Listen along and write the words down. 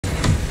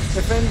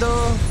Defendo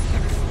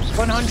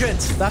 100.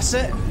 That's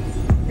it.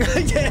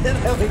 Yeah,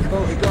 there we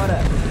go. We got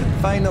it.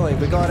 Finally,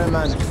 we got it,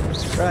 man.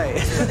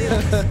 Right.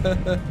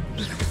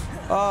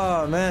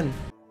 Oh, man.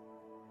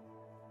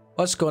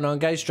 What's going on,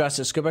 guys?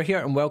 DrasticSkuba here,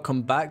 and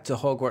welcome back to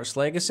Hogwarts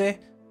Legacy.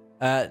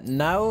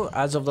 Now,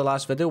 as of the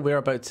last video, we're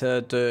about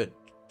to do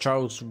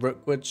Charles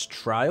Rookwood's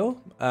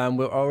trial.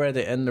 We're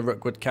already in the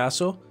Rookwood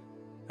Castle,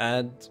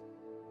 and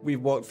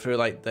we've walked through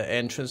like the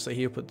entrance that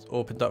he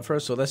opened up for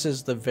us. So this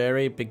is the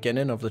very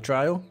beginning of the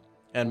trial,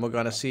 and we're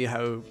gonna see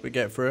how we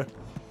get through.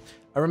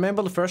 I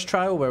remember the first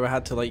trial where we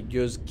had to like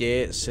use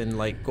gates and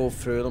like go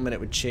through them, and it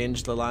would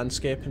change the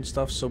landscape and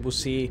stuff. So we'll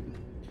see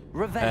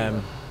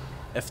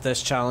if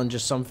this challenge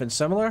is something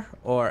similar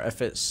or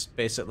if it's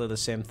basically the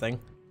same thing.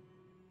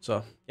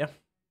 So yeah,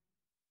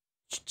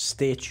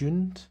 stay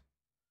tuned.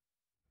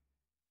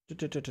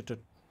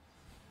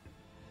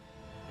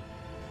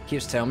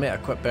 Keeps telling me I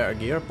equip better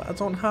gear, but I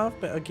don't have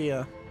better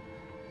gear.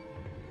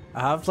 I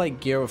have like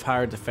gear with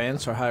higher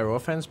defense or higher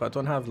offense, but I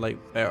don't have like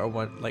better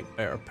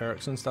better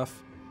perks and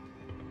stuff.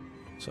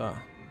 So,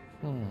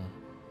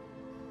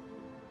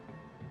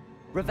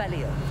 Revelio.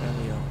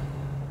 Revelio.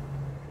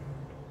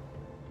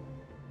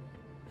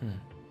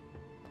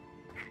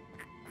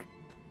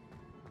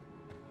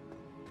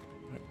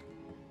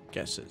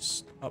 Guess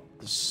it's up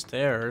the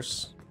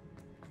stairs.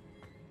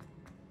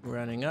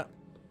 Running up.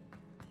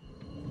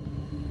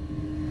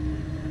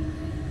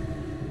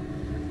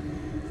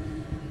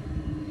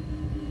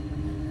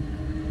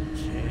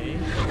 Okay.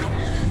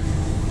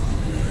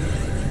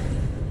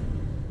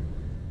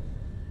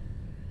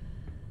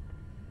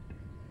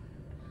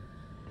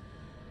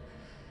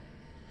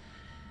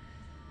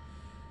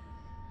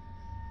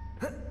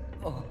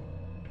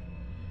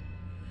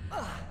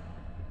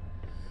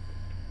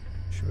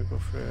 Should we go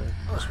for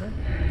this way?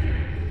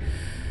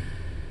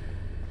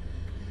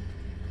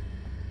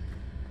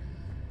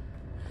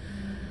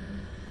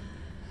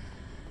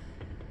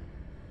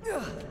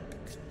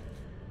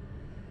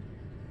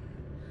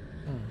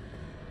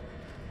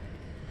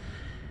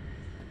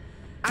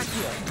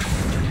 Accio.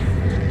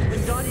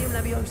 Wingardium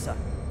Leviosa.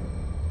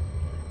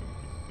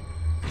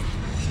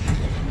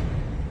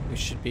 We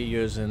should be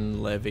using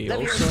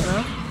Leviosa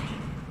now.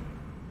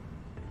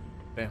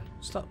 Bam.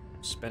 Stop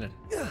spinning.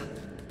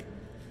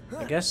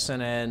 I guess,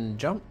 and then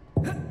jump.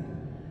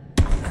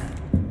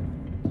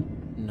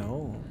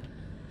 No.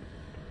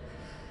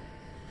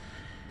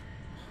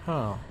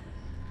 Huh.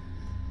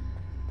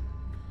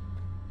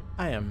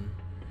 I am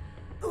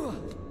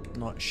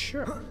not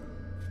sure.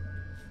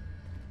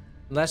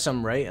 Unless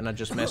I'm right and I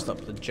just messed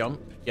up the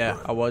jump. Yeah,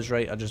 I was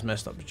right. I just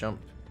messed up the jump.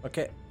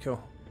 Okay,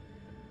 cool.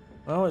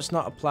 Well, it's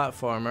not a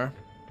platformer,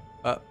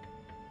 but...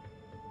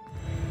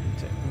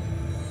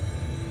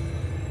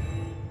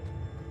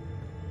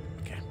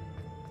 Okay.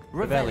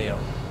 Revelio.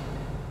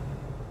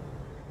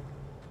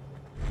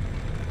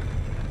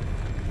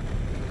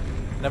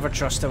 Never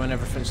trust it when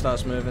everything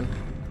starts moving.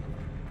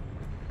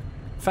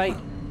 Fight!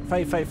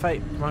 Fight, fight,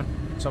 fight. Come on.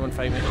 Someone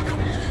fight me.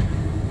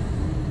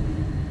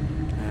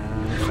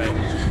 Fight.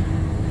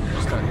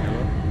 Starting to go.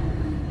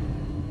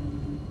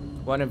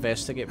 I want to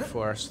investigate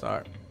before I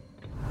start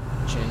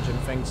changing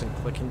things and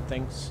clicking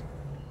things.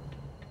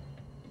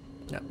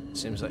 Yeah,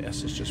 seems like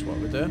this is just what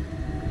we do.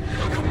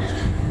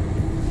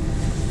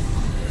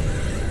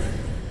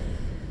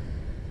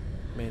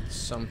 Made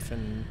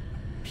something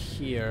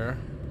appear.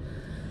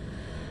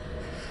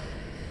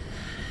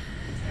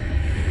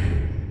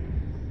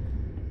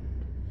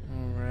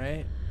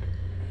 Alright.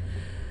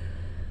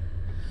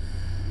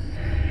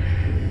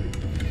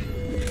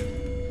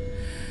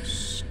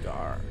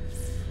 Scarf.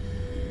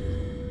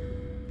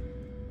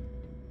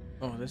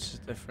 Oh, this is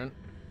different.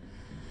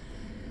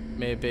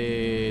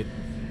 Maybe...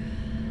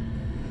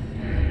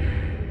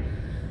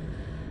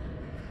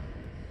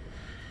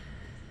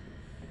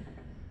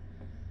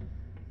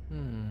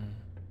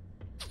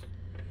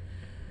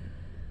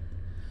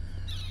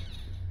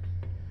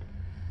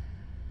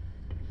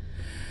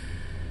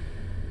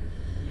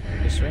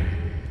 This way?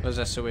 Or is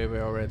this the way we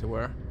already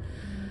were?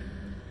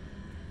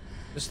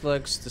 This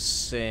looks the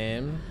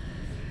same.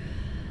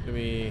 Do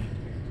we...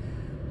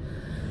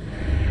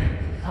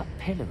 That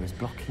pillar is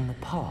blocking the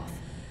path.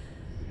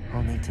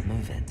 I'll need to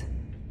move it.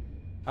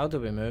 How do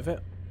we move it?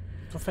 I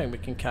don't think we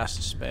can cast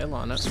a spell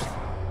on it.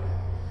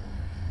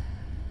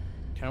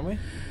 Can we?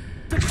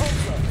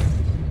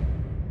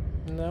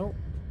 No.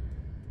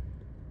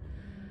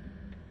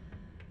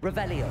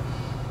 Revelio.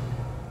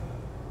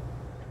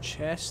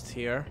 Chest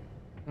here.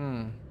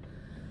 My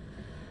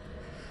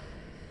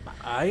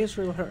eye is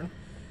really hurting.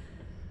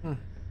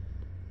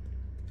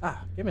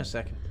 Ah, give me a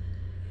second.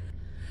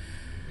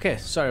 Okay,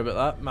 sorry about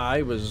that. My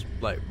eye was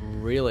like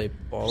really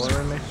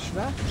bothering me.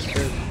 I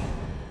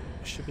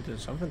should be doing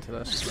something to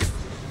this.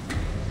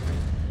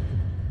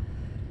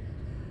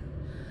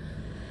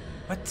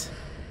 What?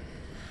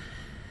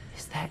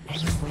 Is there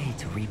any way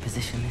to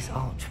reposition this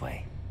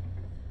archway?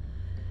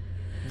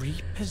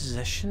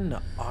 Reposition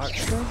the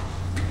archway?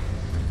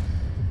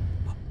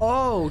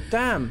 Oh,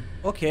 damn.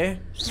 Okay.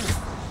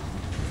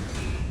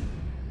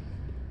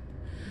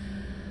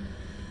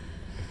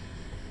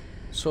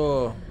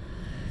 So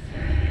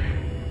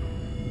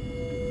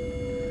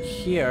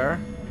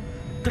here.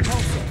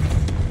 Depulso.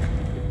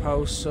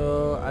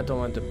 Depulso. I don't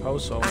want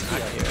Depulso. I want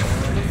Accio.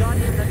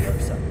 Wingardium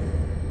Leviosa.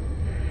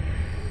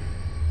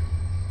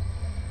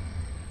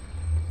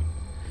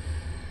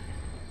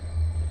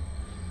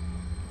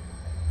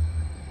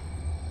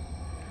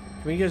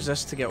 Can we use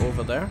this to get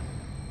over there?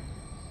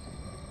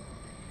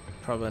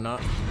 Probably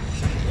not.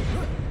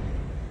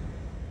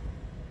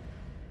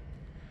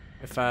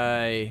 If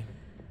I...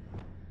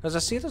 Because I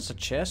see there's a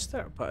chest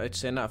there, but it's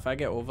saying that if I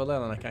get over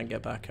there then I can't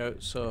get back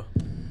out, so...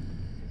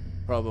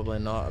 Probably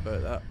not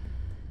about that.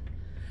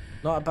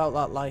 Not about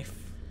that life.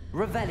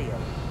 Revelio.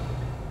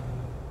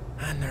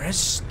 Man, there is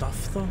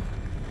stuff though.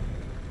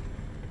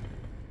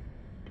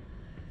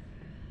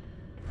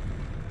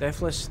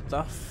 Definitely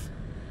stuff.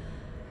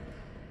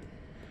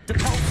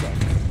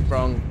 Depulso.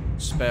 Wrong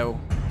spell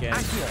again.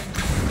 Accio.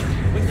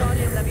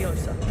 Wingardium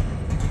Leviosa.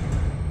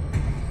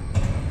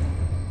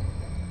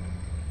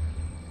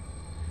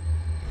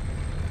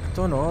 I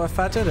don't know, if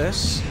I do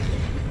this,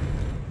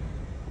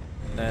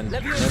 then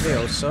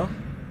Leviosa.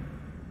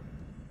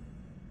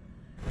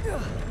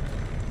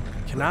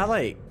 Can I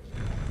like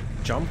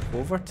jump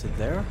over to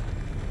there?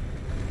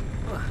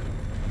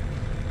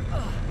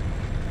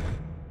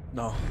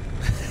 No.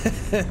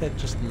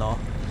 Just no.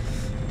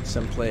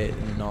 Simply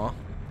no.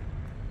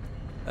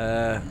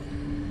 But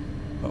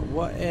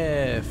what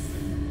if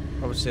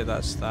I would say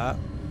that's that?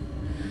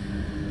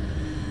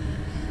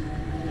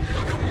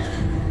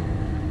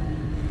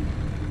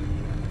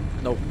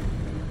 Nope.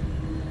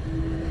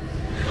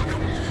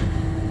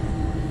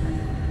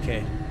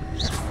 Okay.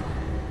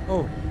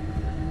 Oh.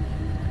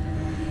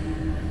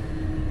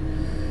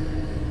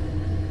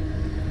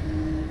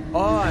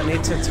 Oh, I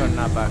need to turn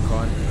that back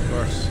on, of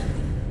course.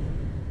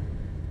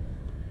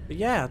 But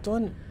yeah, I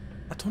don't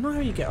know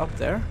how you get up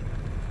there.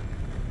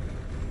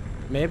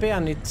 Maybe I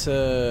need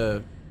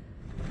to...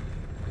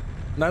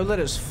 Now that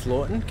it's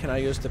floating, can I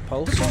use the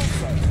pulse?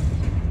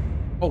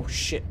 Oh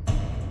shit.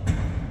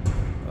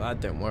 Well, that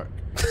didn't work.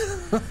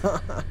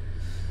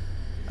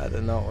 That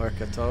did not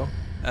work at all.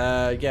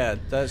 Yeah,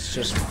 let's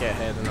just get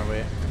heading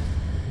away.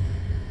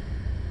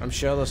 I'm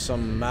sure there's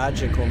some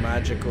magical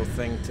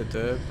thing to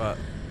do, but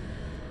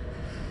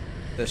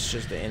this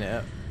just ain't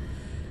it.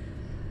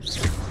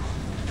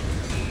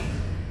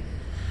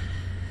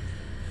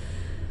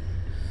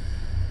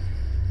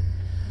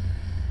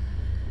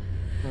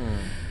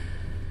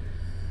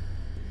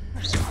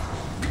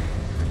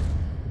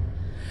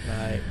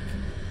 Like,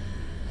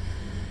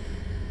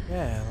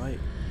 yeah, like,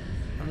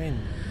 I mean,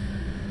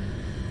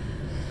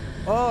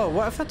 oh,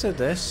 what if I do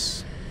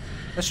this?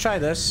 Let's try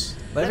this.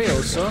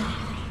 Leviosa.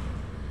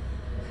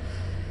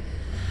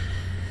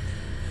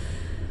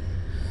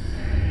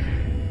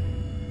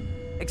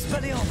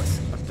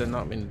 Expelliarmus. I did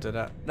not mean to do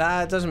that.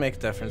 Nah, it doesn't make a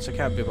difference. I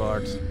can't be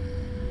bored.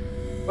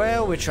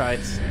 Well, we tried.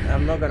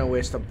 I'm not gonna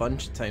waste a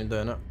bunch of time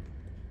doing it.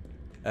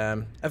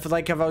 If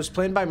I was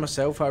playing by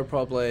myself, I would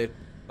probably,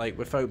 like,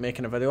 without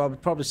making a video, I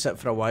would probably sit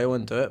for a while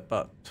and do it,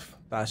 but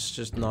that's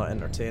just not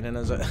entertaining,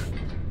 is it?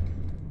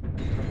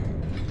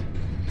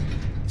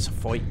 It's a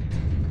fight.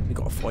 We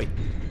got a fight.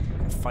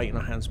 Got a fight in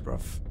our hands,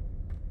 bruv.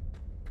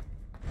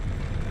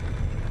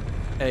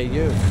 Hey,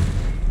 you.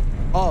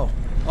 Oh,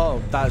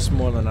 that's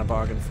more than I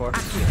bargained for.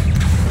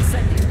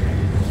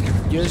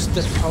 Use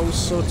the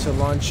pulsar to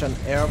launch an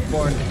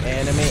airborne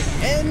enemy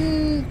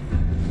in...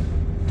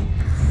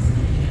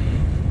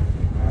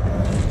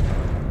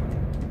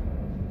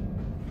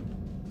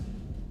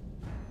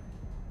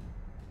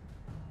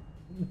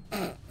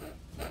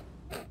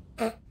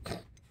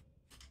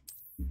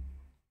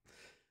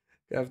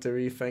 You have to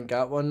rethink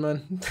that one,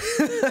 man.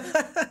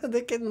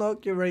 They can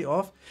knock you right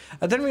off.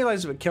 I didn't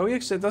realize it would kill you,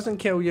 because it doesn't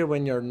kill you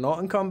when you're not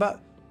in combat.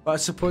 But I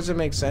suppose it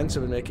makes sense. It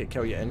would make it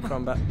kill you in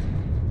combat.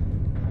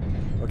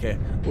 Okay,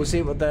 we'll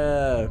see what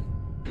the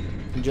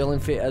dueling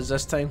fate is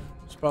this time.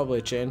 It's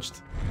probably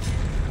changed.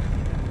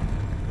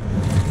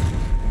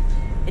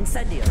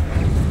 Incendio.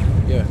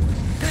 Yeah.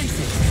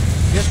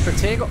 Yes,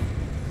 Protego.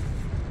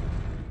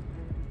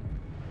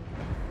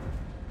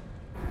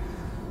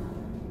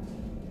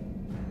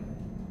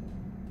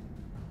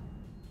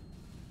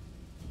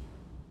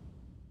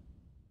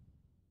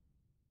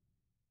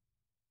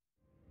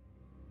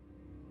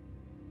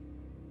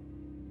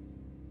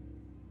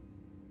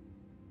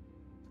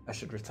 I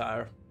should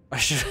retire. I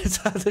should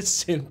retire. The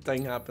same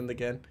thing happened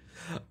again.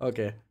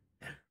 Okay.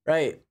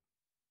 Right.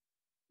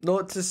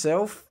 Note to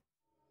self.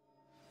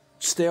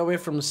 Stay away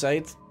from the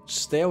side.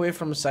 Stay away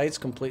from the sides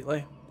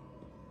completely.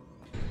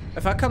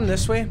 If I come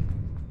this way,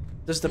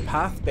 does the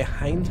path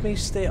behind me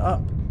stay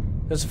up?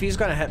 Because if he's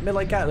going to hit me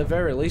like that, at the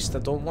very least, I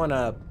don't want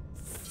to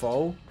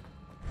fall.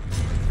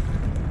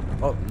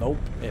 Oh, nope.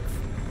 It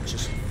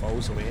just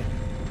falls away.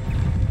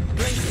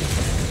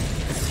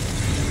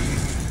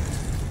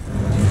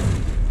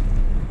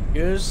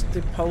 Use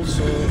the pulsar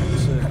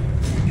to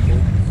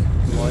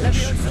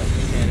launch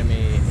the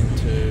enemy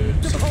into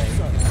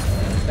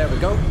something. There we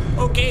go.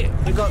 Okay,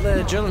 we got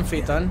the dueling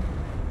feat done.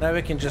 Now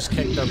we can just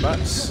kick their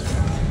butts.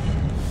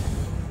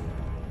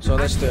 So So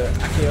let's do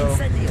Accio,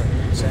 Incendio.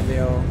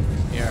 Incendio,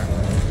 here.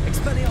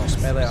 Expelliarmus.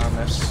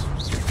 Expelliarmus.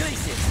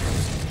 Glacius.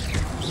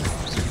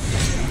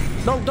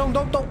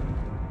 Don't.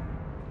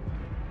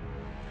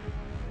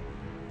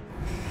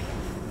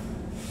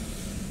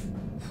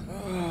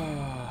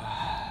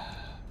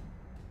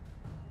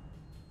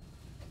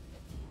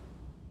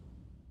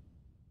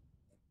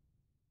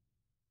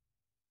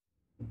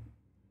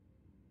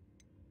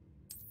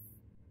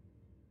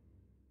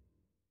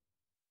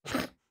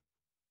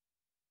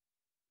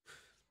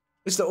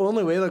 It's the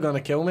only way they're gonna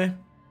kill me.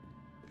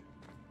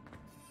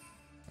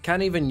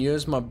 Can't even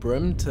use my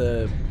broom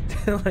to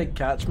like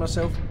catch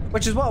myself,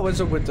 which is what a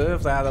wizard would do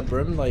if they had a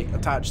broom like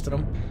attached to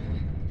them.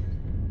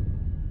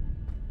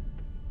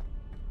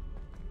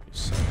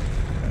 So,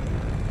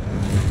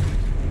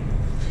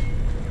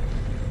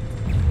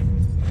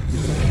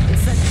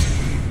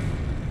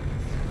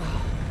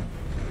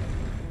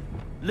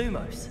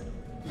 Lumos.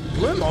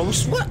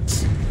 Lumos?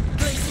 What?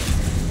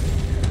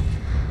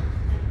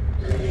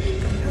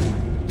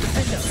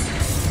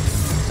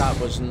 That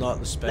was not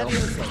the spell.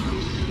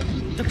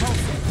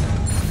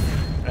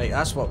 Right,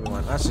 that's what we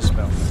want. That's the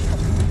spell.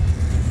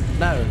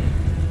 Now.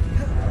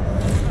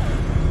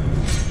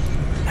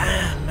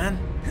 Ah, man.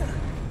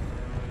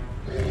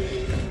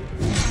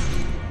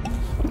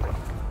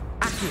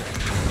 Accio.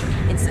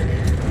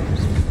 Incendio.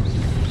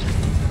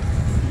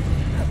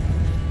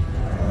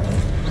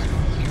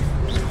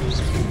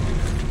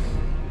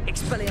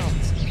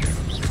 Expelliarmus.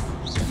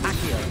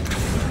 Accio.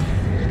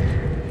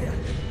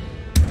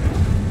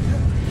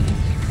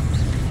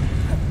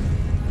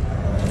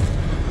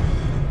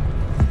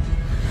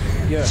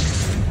 Yeah.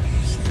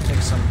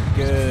 Take some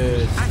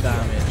good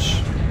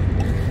damage.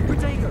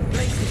 Protego.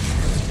 Glacius.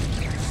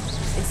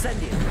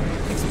 Incendio.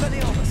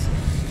 Expelliarmus.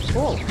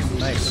 Oh,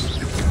 nice.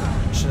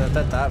 Should have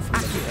done that from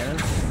the beginning.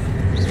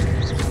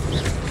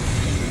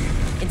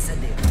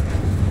 Incendio.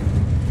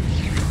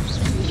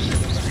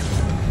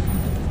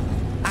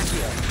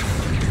 Accio.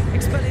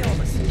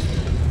 Expelliarmus.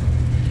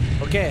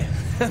 Okay,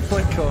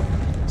 Winko.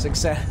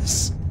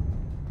 Success.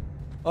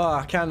 Oh,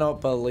 I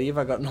cannot believe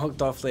I got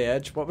knocked off the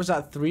edge. What was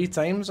that, 3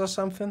 times or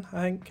something?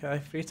 I think,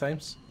 3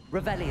 times.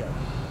 Revelio.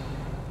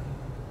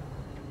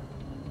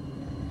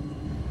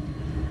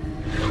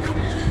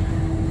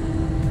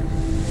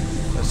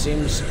 It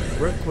seems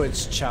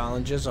Rookwood's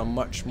challenges are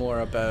much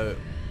more about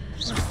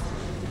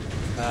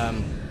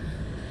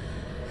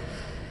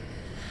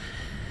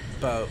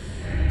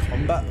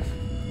combat.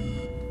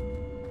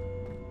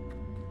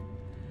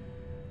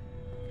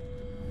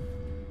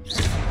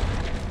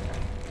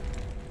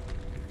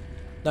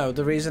 No,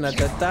 the reason I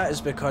did that is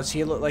because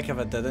he looked like if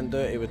I didn't do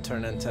it, he would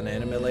turn into an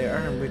enemy later,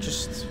 and we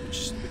just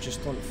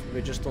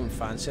don't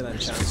fancy them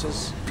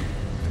chances.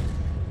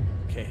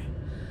 Okay.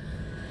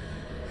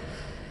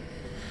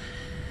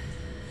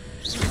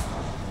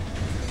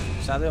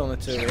 Is that the only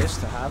 2 ways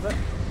to have it?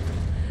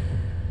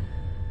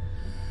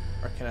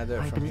 Or can I do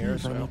it from here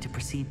as well? I need to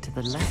proceed to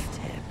the left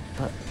here,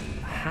 but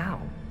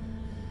how?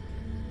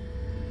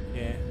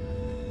 Yeah.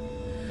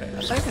 Right,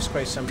 I think it's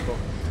quite simple.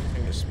 I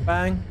think it's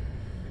bang.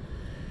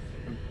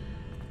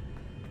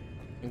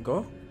 And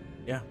go?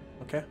 Yeah,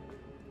 okay.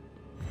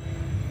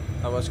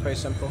 That was quite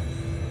simple.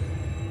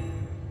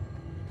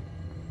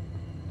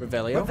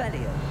 Revelio.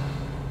 Revelio.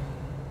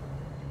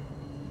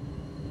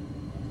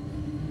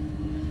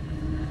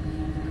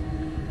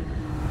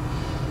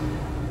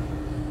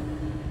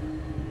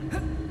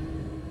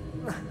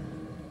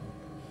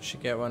 Should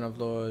get one of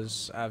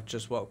those. I've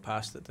just walked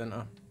past it, didn't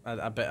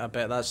I? I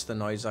bet that's the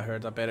noise I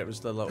heard. I bet it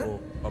was the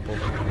little bubble.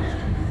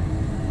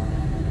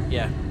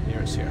 Yeah,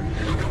 here it's here.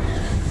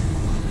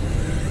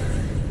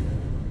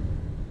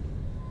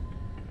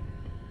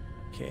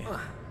 Okay.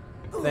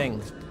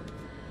 Thing.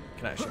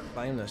 Can actually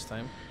climb this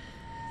time.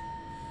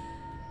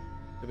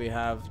 Do we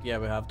have? Yeah,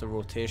 we have the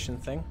rotation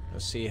thing.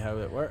 Let's see how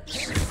it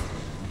works.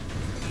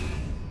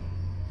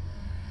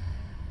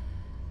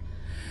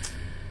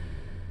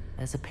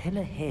 There's a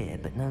pillar here,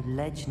 but no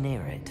ledge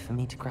near it for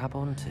me to grab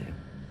onto.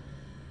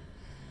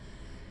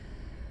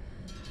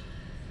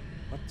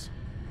 What?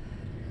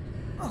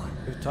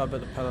 We talked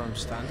about the pillar I'm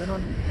standing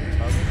on?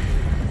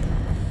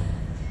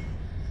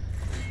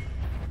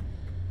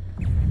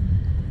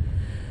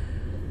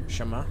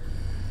 Shama.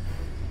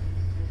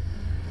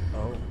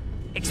 Oh.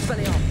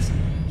 Expelliarmus.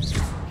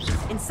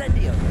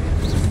 Incendio.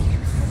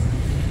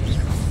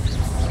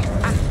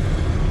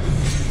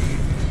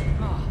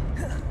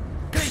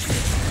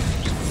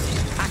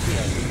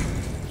 Accio.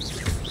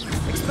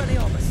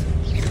 Expelliarmus.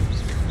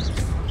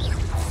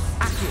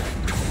 Accio.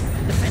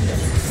 Defender.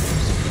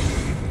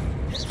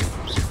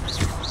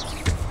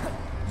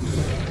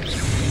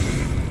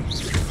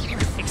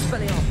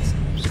 Expelliarmus.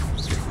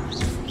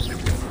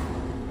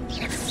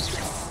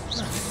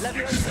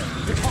 Leviosa.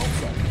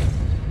 Repulsor.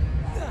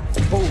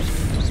 Oh.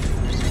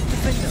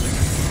 Defender.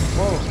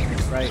 Whoa.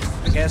 Right.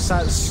 I guess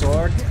that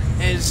sword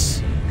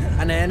is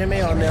an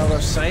enemy on the other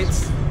side.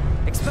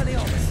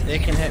 Expelliarmus. They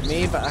can hit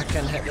me, but I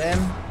can hit them.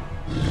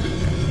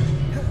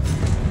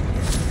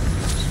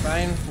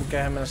 Fine, we'll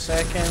get him in a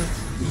second.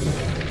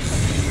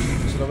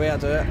 So the way I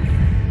do it,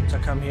 So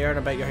come here, and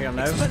I bet you're here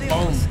now. Boom!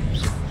 Expelliarmus.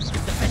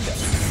 Defender.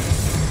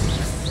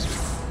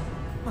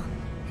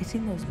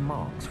 Hitting those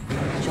marks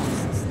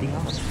readjusts the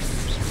archway.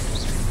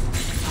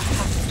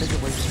 Perhaps there's a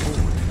way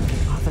forward from the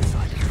other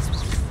side of this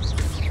one.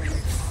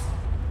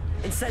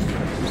 Incendio.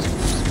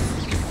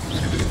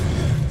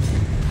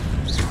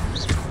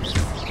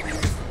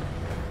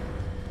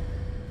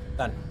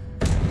 Done.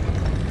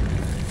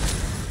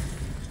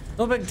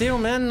 No big deal,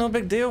 man. No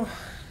big deal.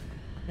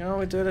 You know,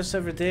 we do this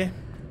every day.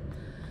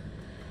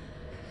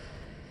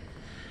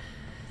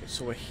 Okay,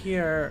 so we're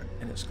here,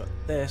 and it's got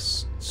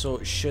this.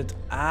 So should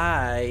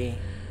I...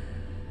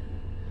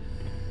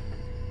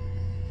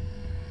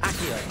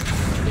 Accio.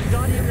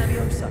 Wingardium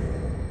Leviosa.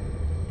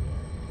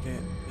 get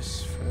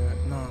this for...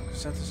 No,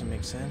 because that doesn't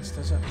make sense,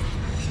 does it?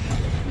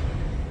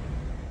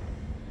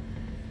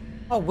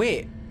 Oh,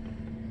 wait.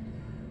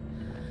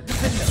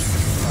 Defender.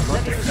 I'm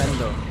not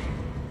Defendo.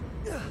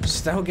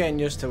 Still getting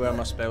used to where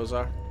my spells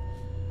are.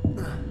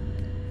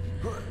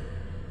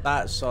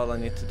 That's all I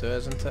need to do,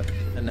 isn't it?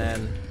 And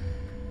then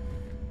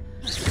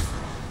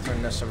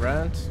turn this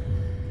around.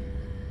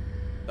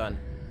 Done.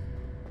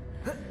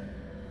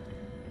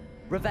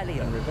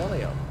 Revelio. And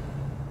Revelio.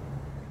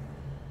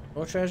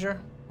 No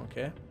treasure?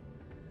 Okay.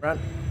 Run.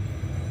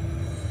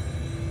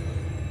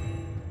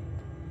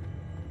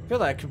 I feel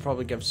like I could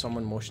probably give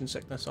someone motion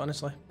sickness,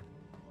 honestly.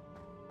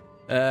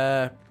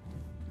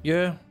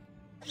 You.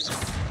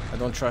 I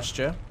don't trust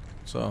you,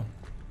 so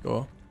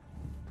go.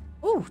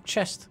 Ooh,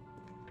 chest.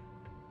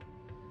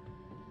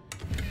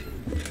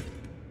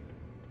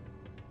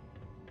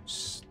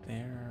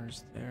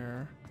 Stairs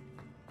there.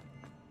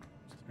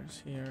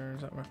 Stairs here.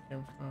 Is that where I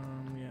came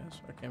from? Yeah, that's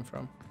where I came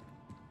from.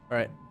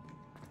 Alright.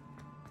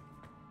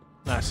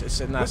 Nice. It's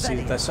nice. See,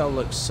 this all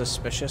looks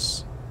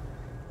suspicious.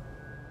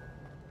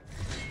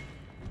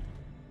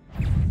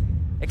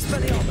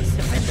 Expelliarmus.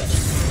 Defender.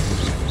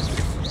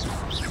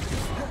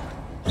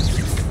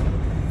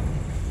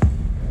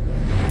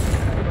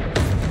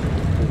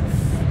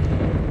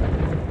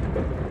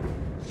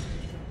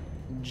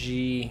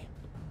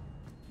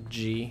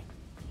 G.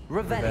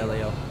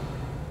 Revelio.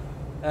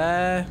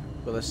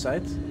 Go this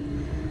side.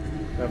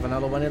 We have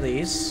another one of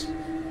these.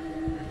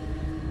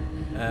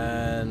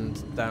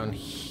 And down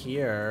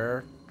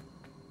here...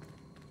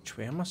 Which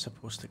way am I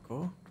supposed to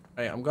go?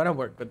 Right, I'm gonna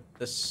work with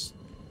this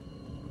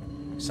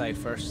side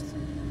first.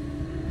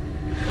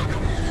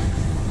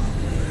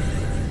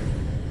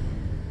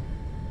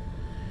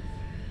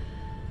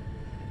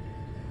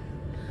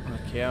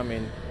 Okay, I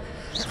mean...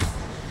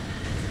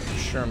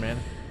 Sure, man.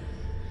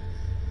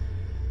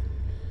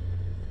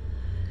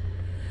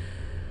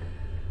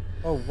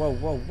 Whoa, whoa,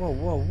 whoa, whoa,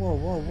 whoa, whoa,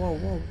 whoa, whoa,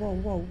 whoa, whoa,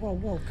 whoa, whoa,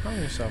 whoa. Calm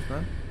yourself,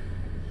 man.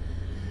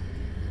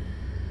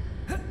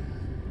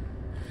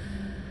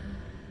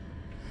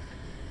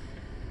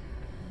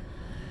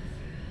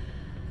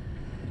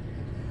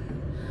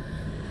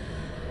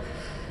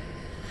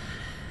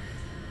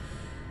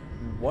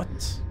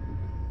 What?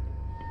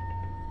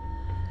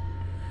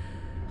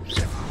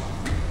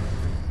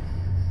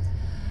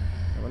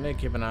 I want to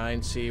keep an eye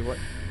and see what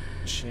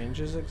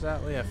changes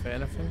exactly, if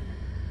anything.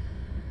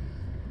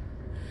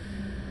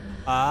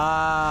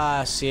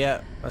 Ah, I see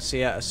it. I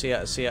see it. I see it.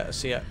 I see it. I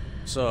see it.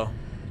 So.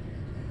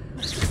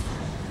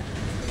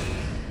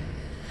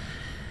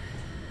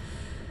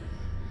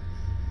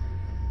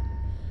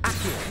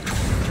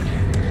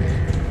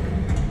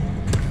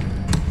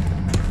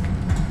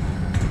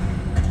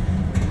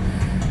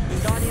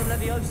 Wingardium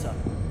Leviosa.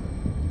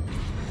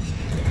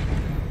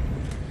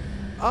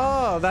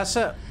 Oh, that's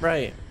it.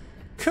 Right.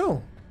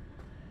 Cool.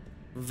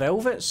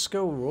 Velvet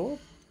skull robe.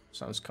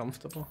 Sounds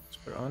comfortable. Let's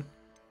put it on.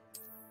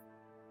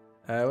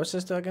 What's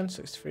this do again?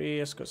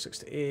 63. It's got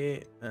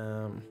 68.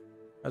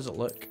 How's it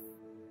look?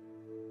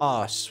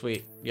 Ah, oh,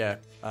 sweet. Yeah.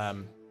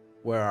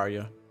 Where are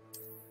you?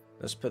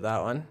 Let's put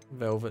that on.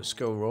 Velvet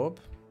skull robe.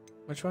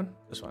 Which one?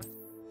 This one.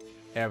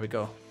 There we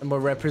go. And we're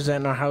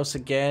representing our house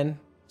again.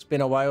 It's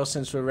been a while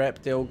since we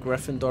repped the old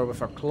Gryffindor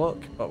with our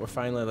cloak, but we're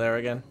finally there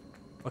again.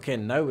 Okay,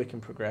 now we can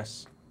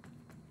progress.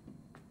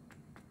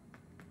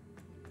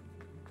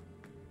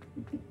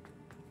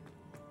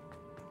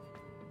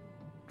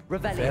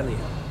 Revelio.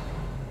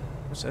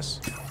 What's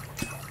this?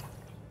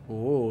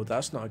 Oh,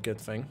 that's not a good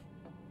thing.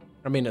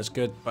 I mean, it's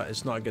good, but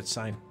it's not a good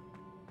sign.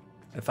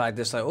 In fact,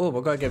 it's like, oh,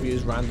 we're going to give you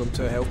random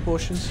 2 health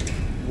potions.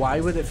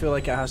 Why would it feel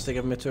like it has to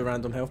give me 2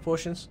 random health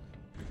potions?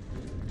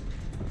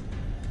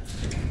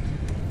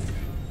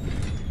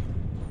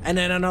 And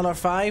then another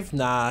 5?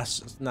 Nah,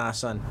 nah,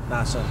 son.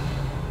 Nah, son.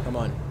 Come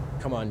on.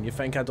 Come on. You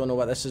think I don't know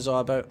what this is all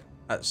about?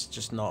 That's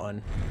just not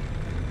on.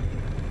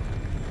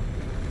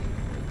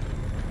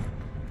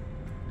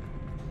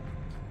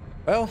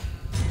 Well.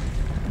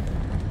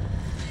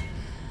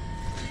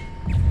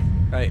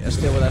 Right, let's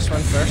deal with this one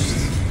first.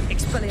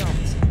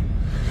 Expelliarmus.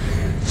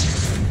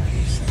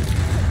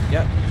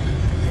 Yep.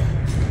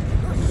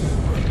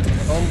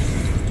 Boom.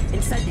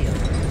 Incendio.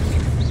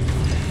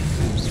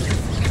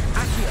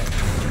 Accio.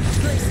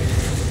 Blazing.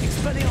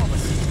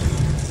 Expelliarmus.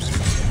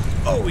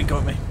 Oh, we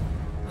got me.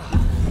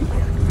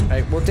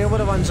 Right, we'll deal with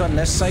the ones on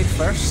this side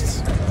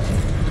first.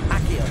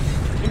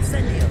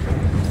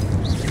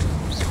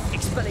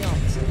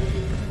 Expelliarmus.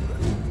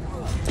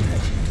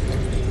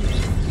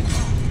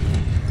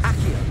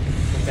 Accio.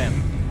 Bam.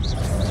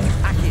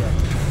 Accio.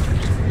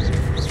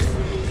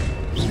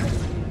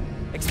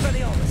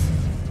 Expelliarmus.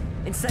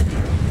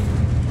 Incendio.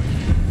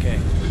 Okay.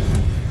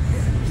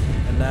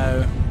 And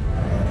now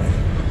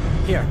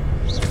here.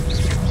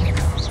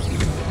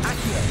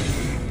 Accio.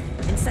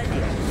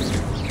 Incendio.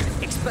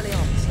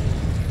 Expelliarmus.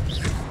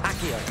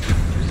 Accio.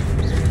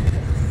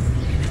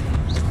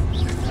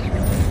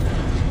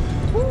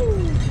 Woo!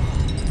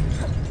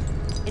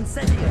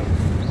 Incendio.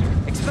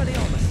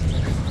 Expelliarmus.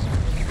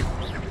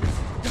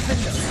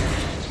 Defendo.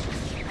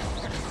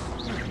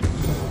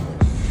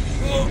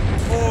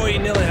 Oh, he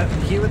nearly hit.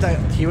 He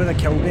would have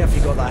killed me if he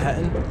got that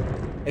hitting.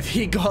 If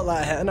he got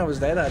that hitting, I was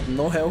dead. I had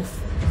no health.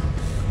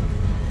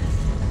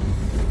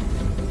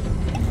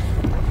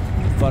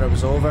 Thought it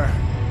was over.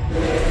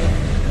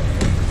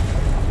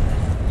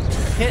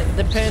 Hit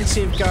the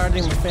pensieve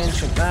guardian with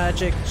ancient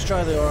magic.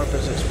 Destroy the orb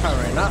as it's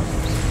powering up.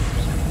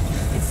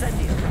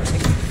 Incendio.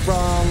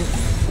 Wrong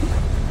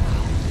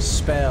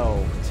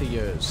spell to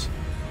use.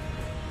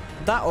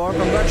 That orb,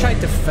 I'm gonna try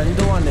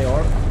Defendo on the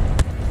orb.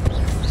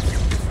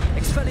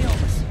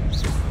 Expelliarmus.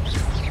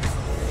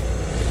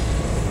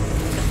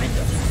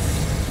 Defendo.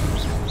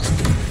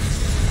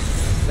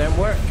 Didn't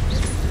work.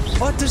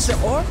 Oh, does the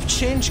orb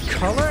change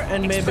colour?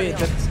 And maybe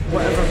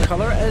whatever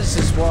colour it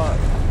is what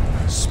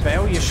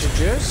spell you should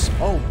use?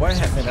 Oh, what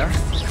hit me there?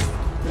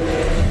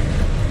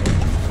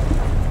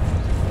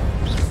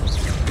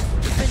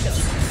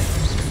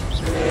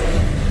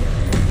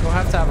 We'll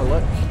have to have a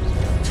look.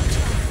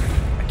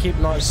 I keep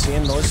not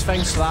seeing those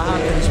things, so that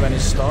happens when he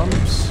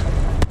storms.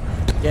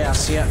 Yeah, I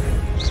see it.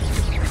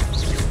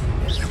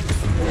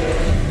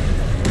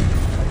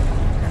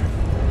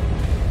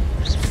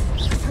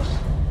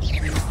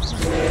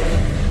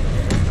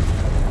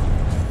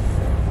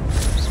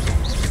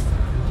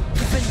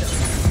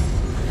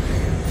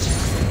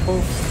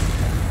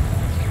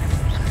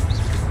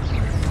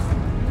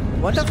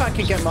 Wonder if I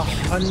could get my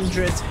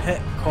 100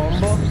 hit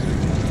combo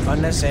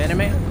on this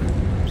enemy.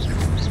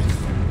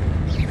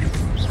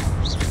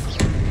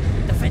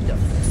 Defendo.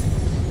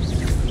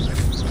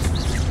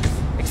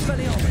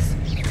 Expelliarmus.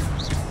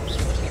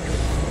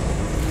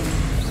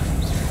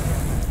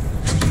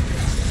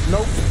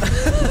 Nope.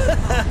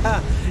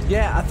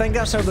 Yeah, I think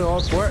that's how the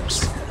orb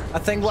works. I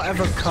think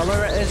whatever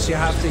colour it is, you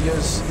have to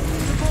use,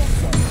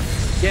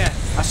 yeah,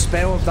 a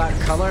spell of that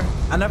colour.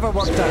 I never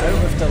worked that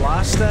out with the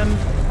last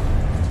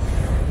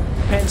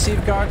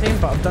pensieve guardian,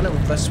 but I've done it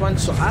with this one,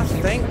 so I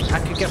think I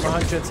could get my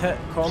 100 hit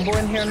combo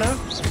in here now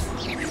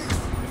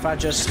if I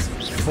just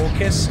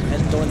focus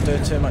and don't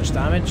do too much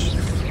damage.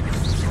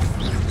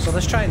 So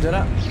let's try and do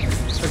that,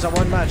 because I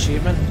want my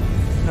achievement,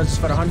 because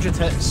for 100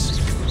 hits.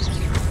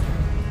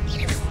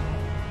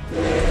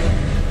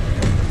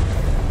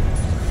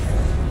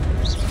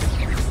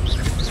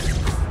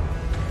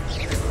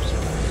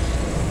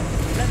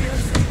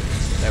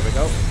 There we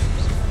go.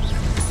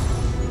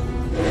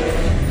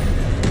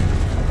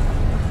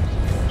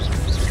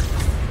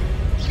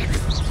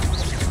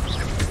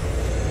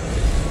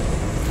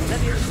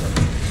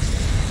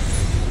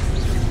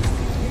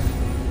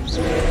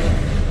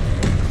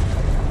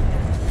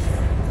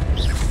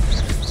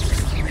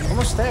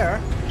 Almost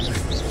there.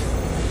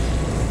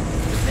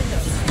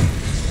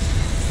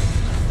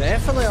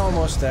 Definitely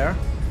almost there.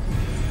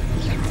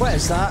 What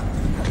is that?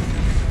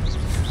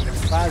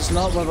 That is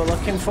not what we're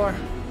looking for.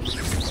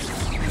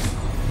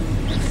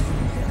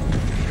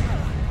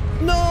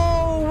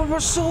 No! We're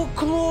so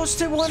close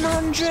to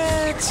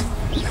 100!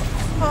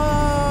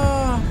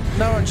 Oh,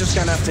 now we're just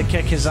gonna have to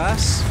kick his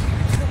ass.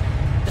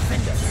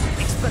 Defendo.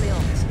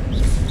 Expelliarmus.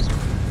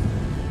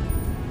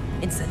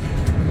 Incendio.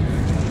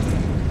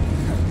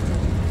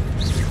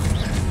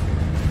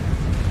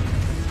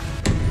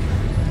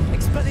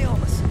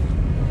 Expelliarmus.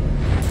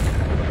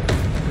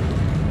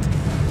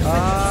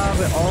 Ah,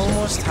 we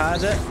almost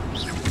had it.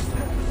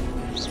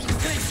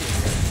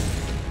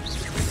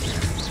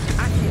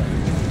 Accio.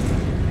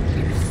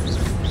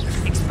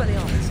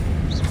 Expelliarmus.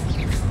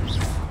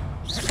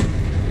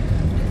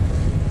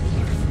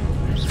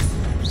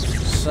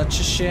 Such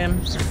a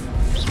shame.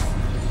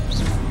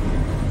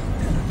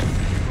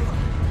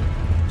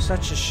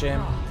 Such a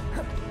shame.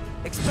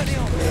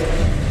 Expelliarmus.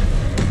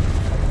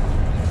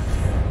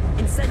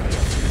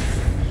 Incendio.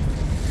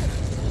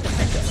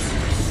 Defendo.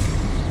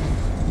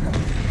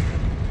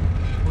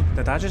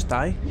 Did I just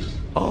die?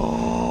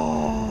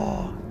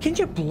 Oh! Can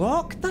you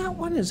block that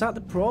one? Is that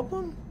the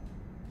problem?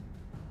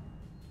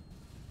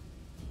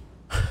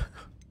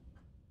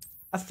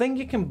 I think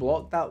you can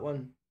block that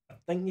one. I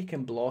think you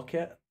can block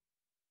it.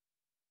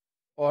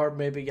 Or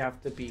maybe you have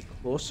to be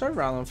closer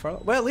rather than further.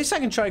 Well, at least I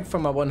can try for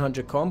my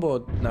 100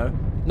 combo now.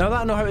 Now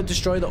that I know how to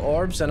destroy the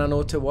orbs and I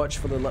know to watch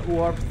for the little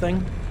orb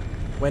thing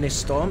when he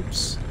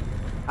stomps,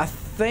 I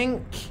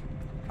think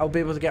I'll be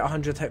able to get a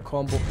 100 hit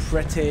combo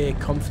pretty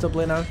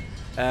comfortably now.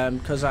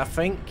 Because I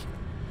think,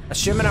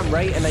 assuming I'm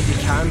right in that you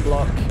can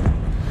block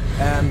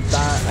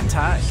that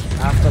attack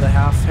after the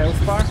half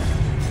health bar.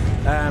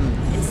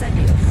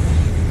 Incendio.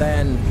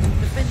 then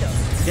Defender.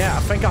 yeah, I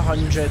think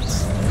 100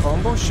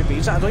 combos should be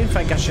easy. I don't even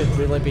think I should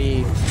really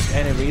be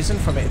any reason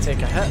for me to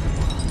take a hit.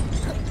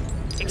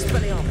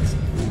 Expelliarmus.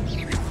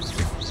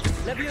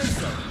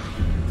 Levioso.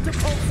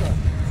 Depulso.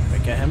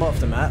 Right, get him off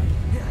the map.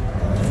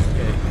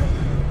 Okay.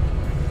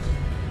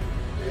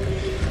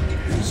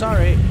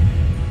 Sorry.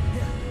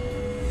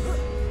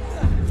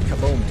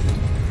 Kaboom.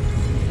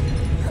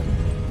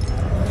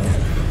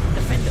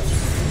 Defender.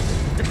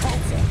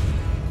 Depulso.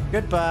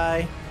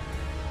 Goodbye.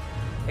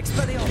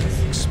 Expelliarmus.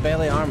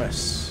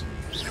 Expelliarmus.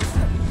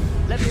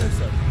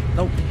 Levioso.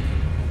 Nope.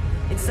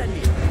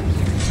 Incendio.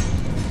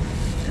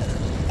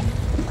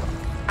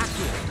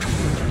 Accio.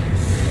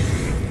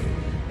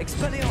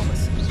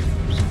 Expelliarmus.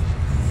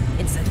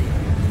 Incendio.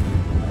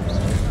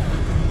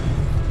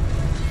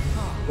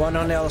 One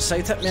on the other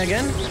side, hit me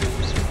again.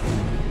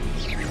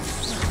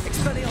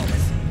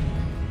 Expelliarmus.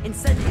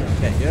 Incendio.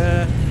 Okay,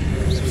 yeah.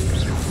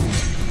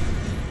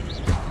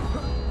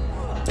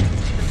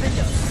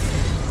 Defender.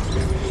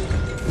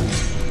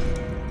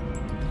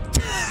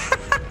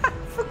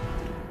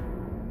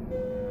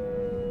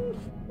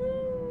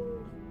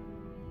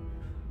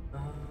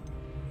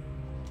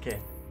 Okay.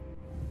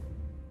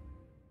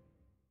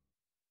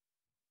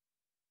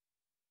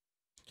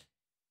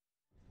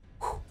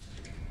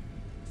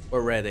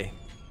 We're ready.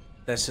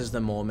 This is the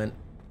moment.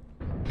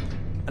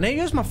 I need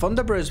to use my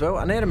Thunderbrew as well.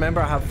 I need to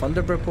remember I have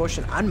Thunderbrew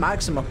potion and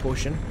Maxima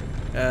potion.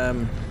 I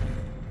need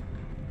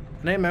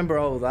to remember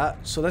all of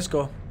that. So let's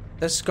go.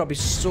 This is gonna be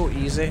so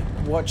easy.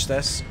 Watch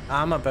this.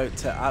 I'm about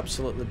to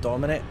absolutely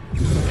dominate.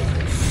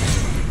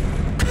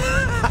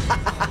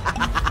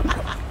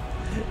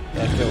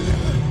 Yeah, cool.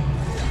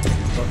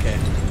 Okay.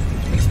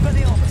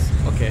 Expelliarmus.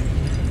 Okay.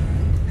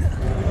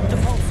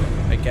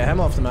 Depulso. Right, get him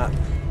off the map.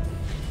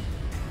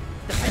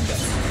 Defender.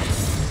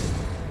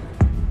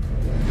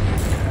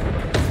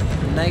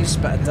 Nice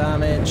bit of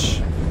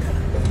damage.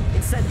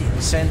 Incendio.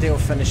 Incendio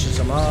finishes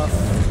him off.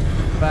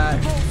 Back.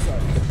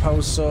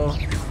 Depulso. Pulso.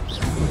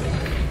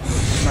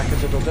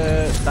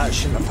 Smack-a-doodle-doo. That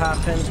shouldn't have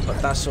happened, but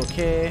that's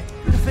okay.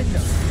 Defender.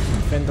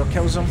 Fender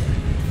kills him.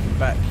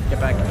 Back. Get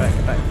back, get back,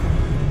 get back.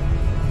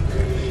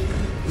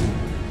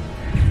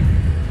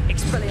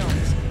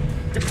 Expelliarmus.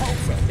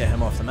 Depulso. Get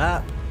him off the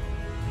map.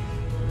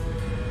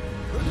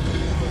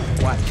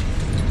 Whack.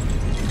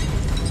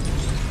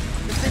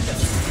 Defender.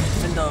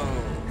 Fender.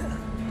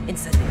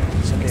 Incendio.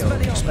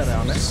 Incendio.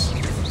 Expelliarmus.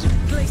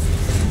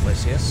 Glacius.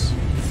 Glacius.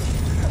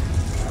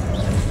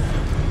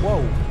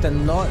 Whoa, did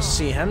not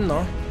see him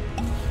though.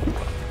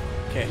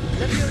 Okay.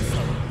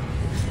 Levioso.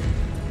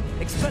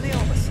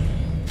 Expelliarmus.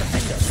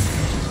 Defender.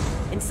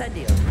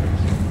 Incendio.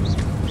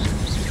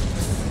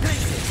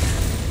 Glacius.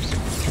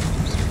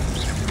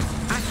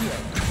 Accio.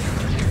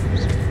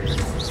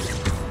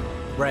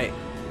 Right.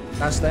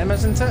 That's them,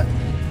 isn't it?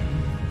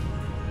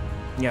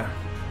 Yeah.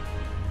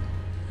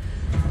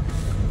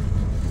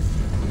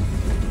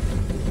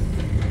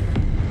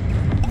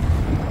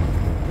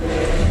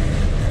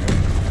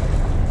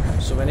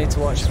 So we need to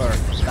watch for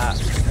that.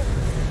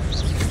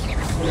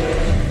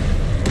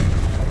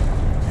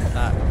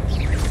 That.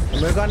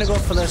 And we're going to go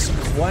for this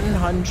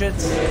 100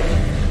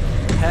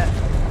 hit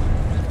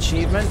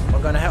achievement.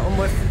 We're going to hit them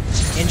with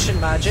ancient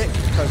magic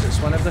because it's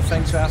one of the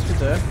things we have to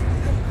do.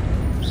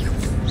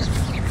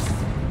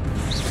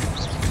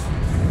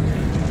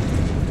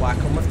 Whack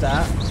him with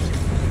that.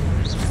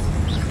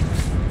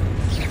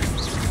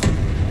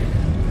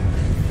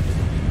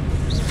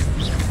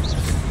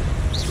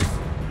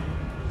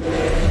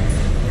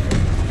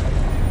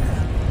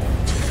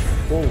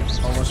 Oh,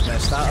 almost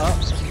messed that up.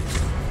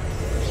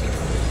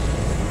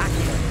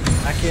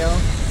 Accio.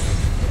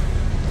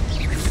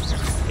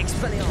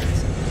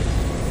 Expelliarmus.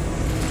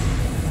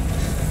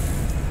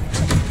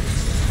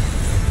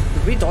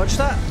 Did we dodge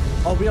that?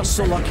 Oh, we are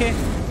so lucky.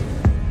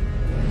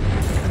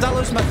 Did I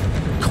lose my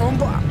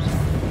combo?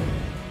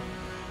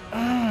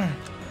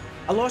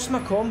 I lost my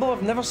combo.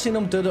 I've never seen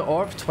him do the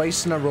orb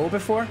twice in a row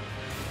before.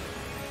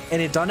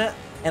 And he done it.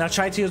 And I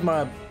tried to use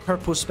my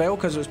purple spell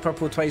because it was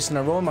purple twice in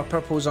a row. My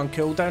purple was on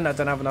cooldown. I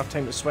didn't have enough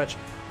time to switch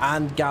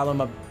and gather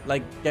my,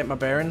 get my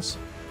bearings.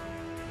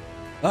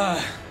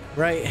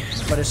 Right.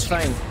 But it's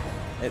fine.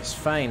 It's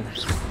fine.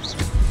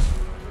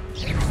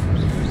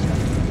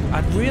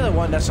 I really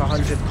want this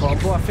 100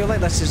 combo. I feel like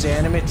this is the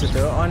enemy to do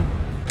it on.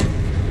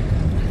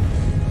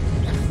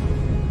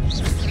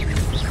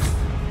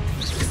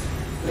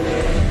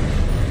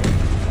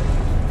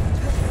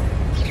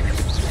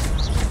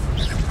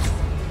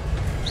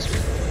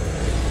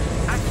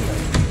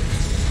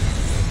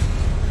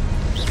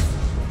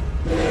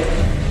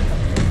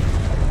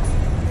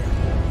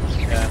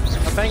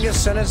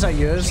 As soon as I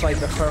use like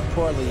the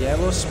purple or the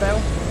yellow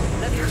spell,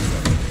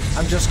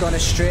 I'm just going to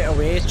straight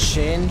away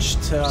change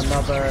to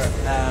another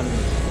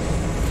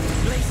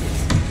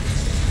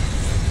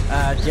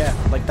yeah,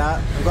 like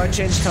that. I'm going to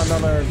change to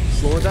another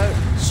loadout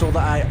so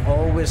that I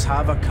always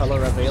have a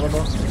colour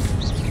available.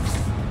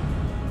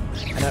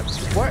 And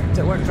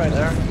it worked right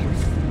there.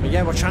 But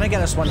yeah, we're trying to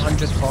get this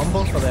 100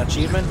 combo for the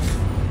achievement.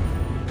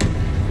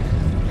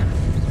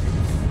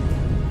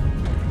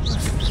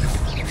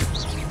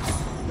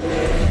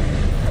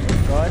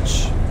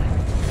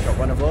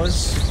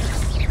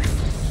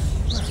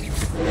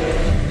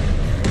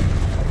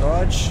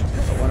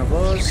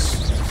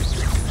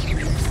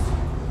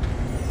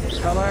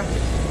 Color.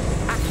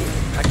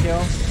 Accio.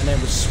 And then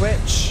we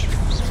switch.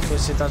 In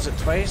case he does it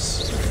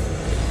twice.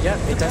 Yep,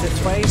 he did it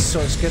twice, so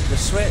it's good we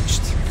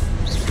switched.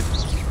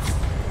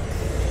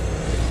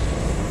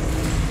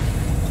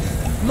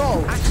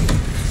 No!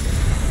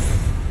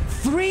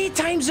 3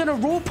 times in a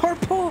row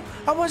purple?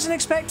 I wasn't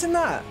expecting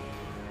that.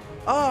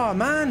 Oh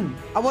man,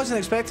 I wasn't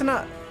expecting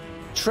that.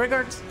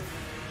 Triggered.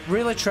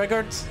 Really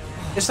triggered.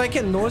 It's like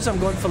it knows I'm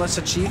going for this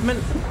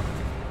achievement.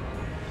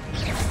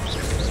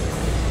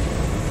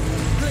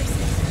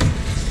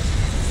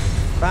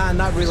 Man,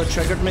 that really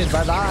triggered me.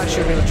 That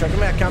actually really triggered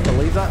me. I can't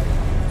believe that.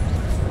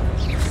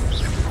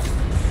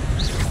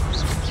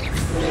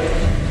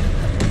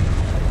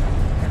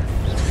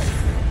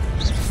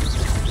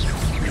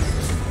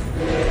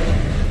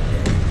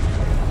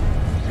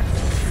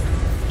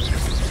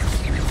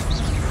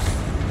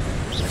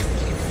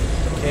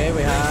 Okay,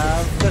 we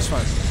have this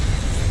one.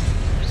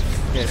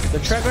 Okay, the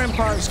triggering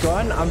part's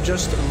gone. I'm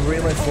just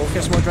really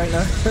focused mode right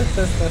now.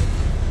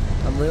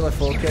 I'm really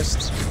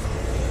focused.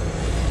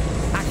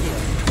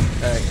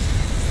 Right.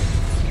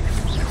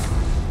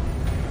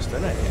 Just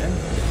doing it again.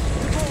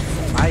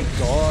 My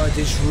god,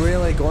 he's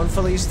really going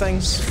for these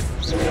things.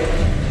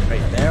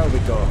 Right, there we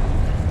go.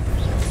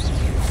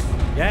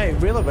 Yeah, he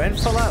really went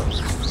for that.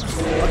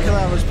 Luckily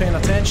I was paying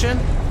attention.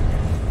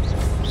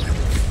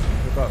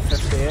 We've got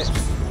 58.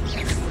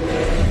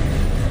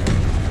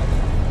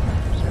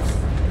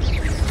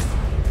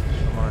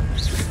 Come on.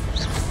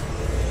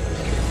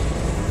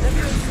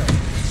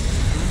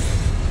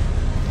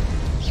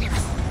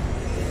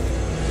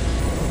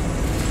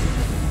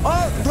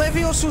 Oh,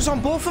 Levioso's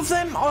on both of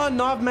them? Oh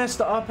no, I've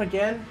messed it up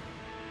again.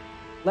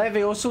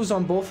 Levioso's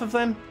on both of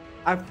them.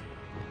 And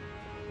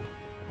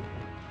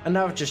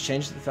now I've just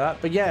changed it to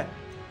that. But yeah,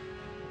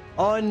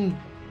 on...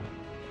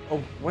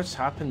 Oh, what's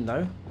happened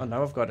now? Oh,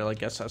 now I've got it, I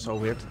guess that's all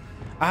weird.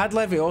 I had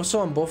Levioso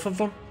on both of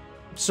them.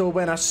 So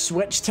when I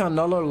switched to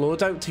another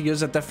loadout to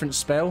use a different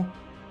spell,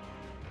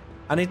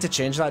 I need to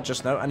change that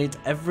just now. I need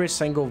every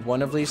single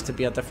one of these to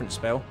be a different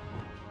spell.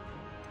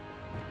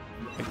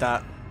 Like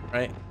that,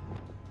 right?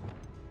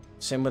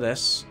 Same with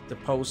this. The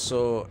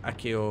Pulso,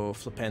 Accio,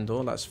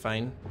 Flipendo, that's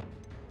fine.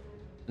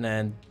 And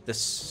then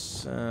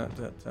this...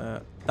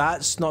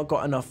 that's not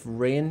got enough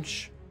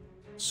range.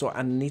 So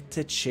I need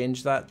to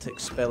change that to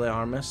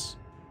Expelliarmus.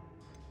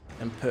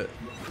 And put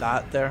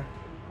that there.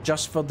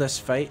 Just for this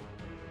fight.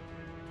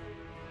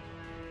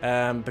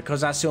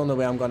 Because that's the only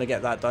way I'm going to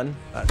get that done.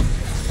 I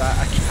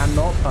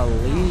cannot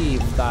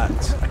believe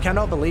that. I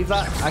cannot believe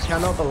that. I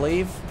cannot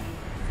believe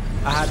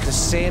I had the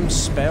same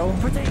spell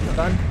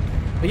done.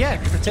 But yeah,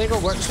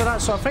 Protego works for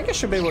that, so I think I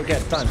should be able to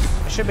get it done.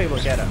 I should be able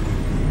to get it.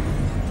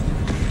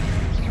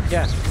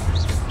 Yeah.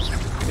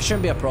 It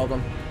shouldn't be a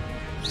problem.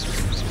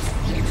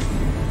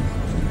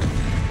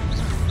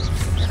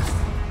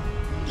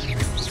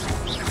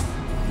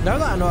 Now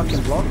that I know I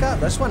can block that,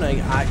 this one might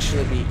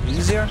actually be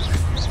easier.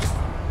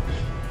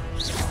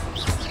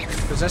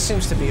 Because this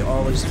seems to be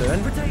all he's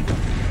doing.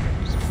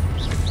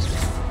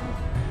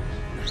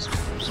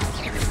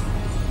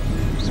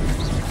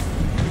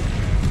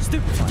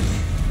 Stupefy.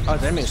 Oh,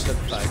 they mean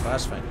Stupefy, but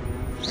that's fine.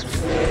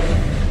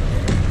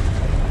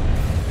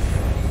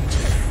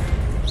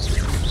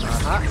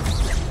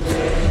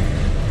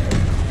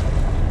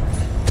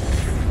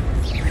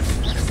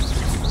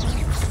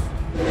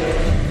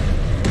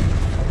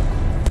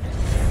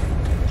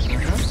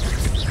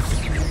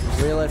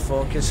 Really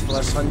focus for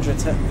this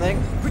 100 hit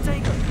thing.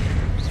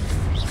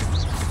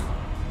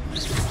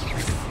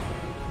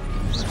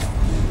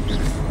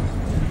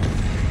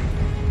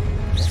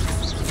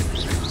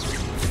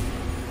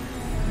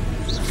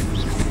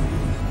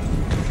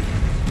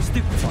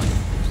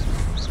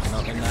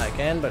 Not in that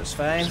again, but it's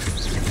fine.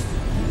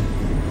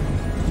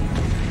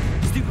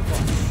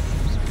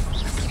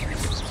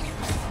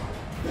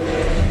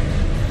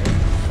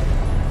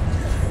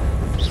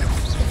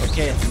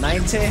 Okay,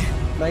 90,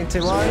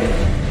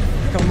 91.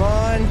 Come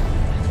on.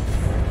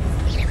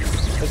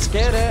 Let's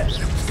get it.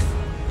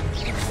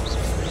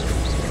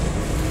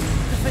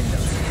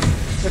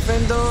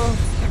 Defendo.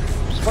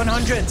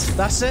 100.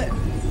 That's it.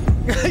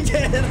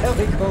 Yeah, there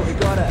we go. We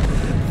got it.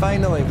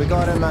 Finally, we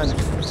got it, man.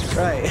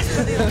 Right.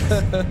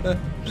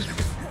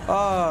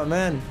 Oh,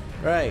 man.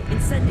 Right.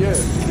 You.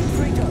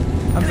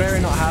 I'm very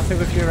not happy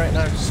with you right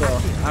now, so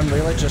I'm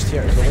really just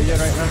here to bully you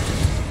right now.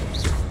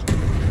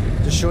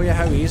 To show you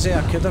how easy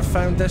I could have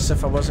found this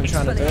if I wasn't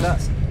trying to do that.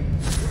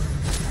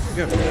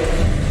 Good.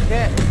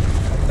 Get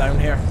down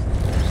here.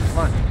 Come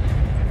on.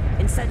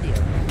 Incendio.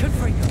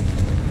 Confringo.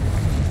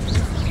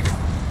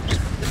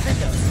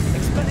 Defendo.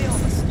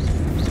 Expelliarmus.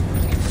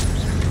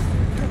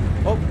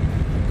 Oh,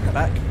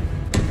 back.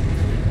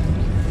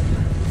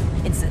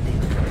 Incendio.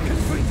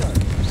 Confringo.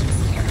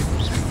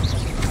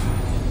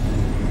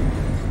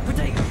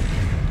 Protego.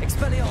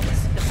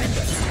 Expelliarmus.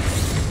 Defendo.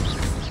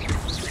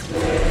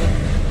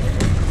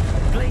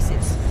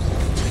 Glacius.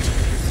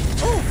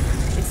 Oh!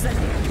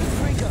 Incendio.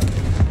 Confringo.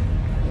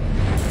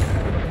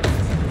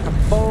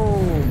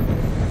 Boom!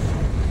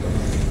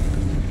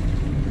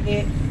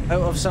 8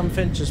 out of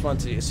something. Just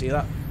wanted you to see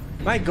that.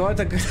 My god,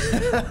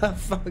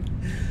 fuck.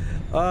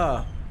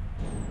 Oh.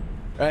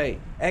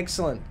 Right,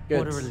 excellent. Good.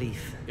 What a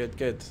relief. Good,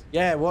 good.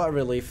 Yeah, what a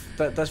relief.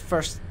 This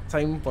first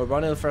time, or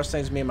one of the first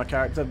times me and my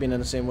character have been in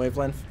the same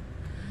wavelength.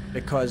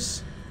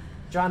 Because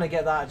trying to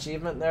get that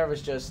achievement there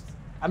was just...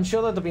 I'm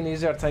sure there'd have been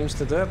easier times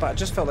to do it, but I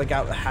just felt like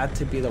I had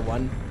to be the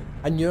one.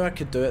 I knew I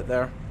could do it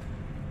there.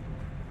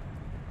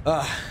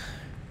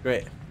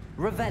 Great.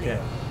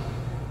 Revelio.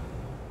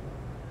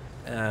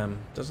 Okay.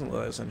 Doesn't look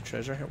like there's any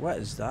treasure here. What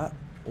is that?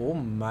 Oh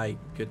my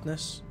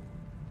goodness.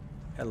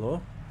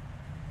 Hello?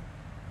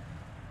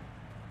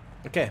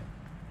 Okay.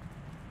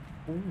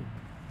 Ooh.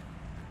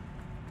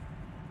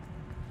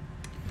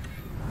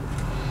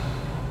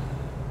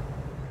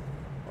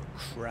 Oh,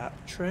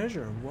 crap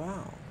treasure.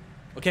 Wow.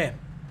 Okay.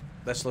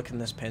 Let's look in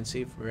this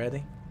pensieve. We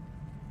ready?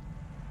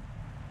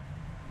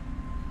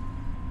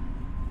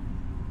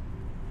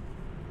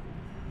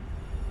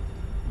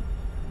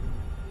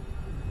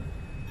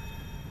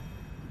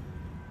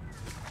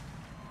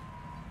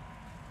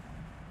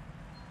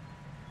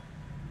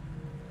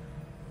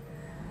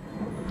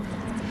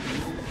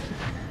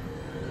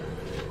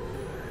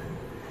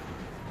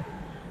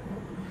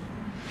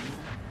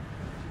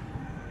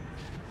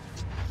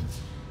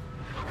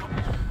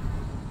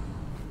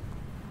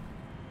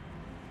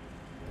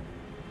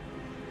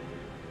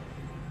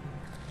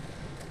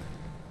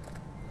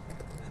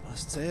 I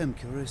must say I'm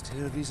curious to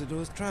hear of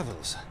Isadora's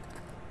travels.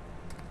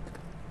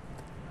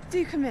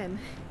 Do come in.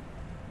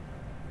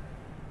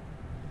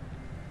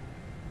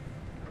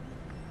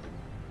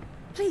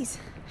 Please,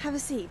 have a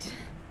seat.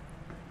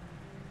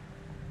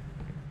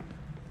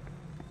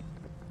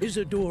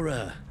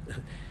 Isadora,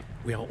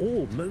 we are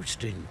all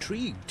most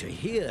intrigued to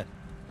hear.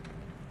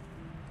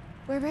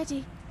 We're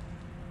ready.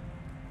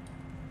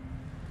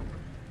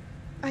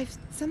 I've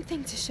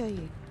something to show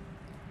you.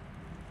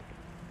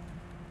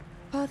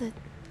 Father,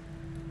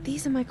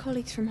 these are my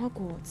colleagues from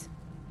Hogwarts.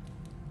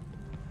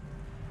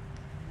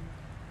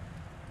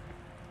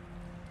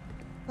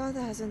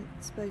 Father hasn't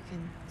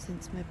spoken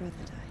since my brother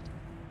died.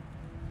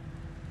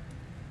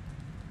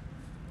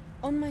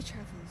 On my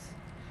travels,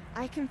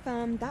 I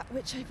confirmed that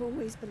which I've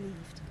always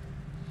believed.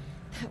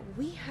 That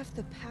we have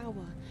the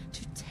power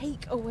to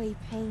take away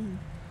pain.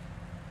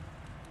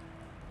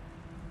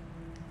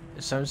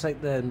 It sounds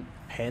like the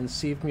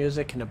pensieve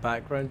music in the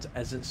background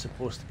isn't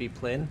supposed to be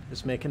playing.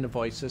 It's making the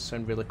voices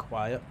sound really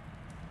quiet.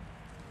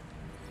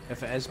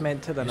 If it is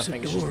meant to, then I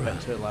think it's just a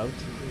bit too loud.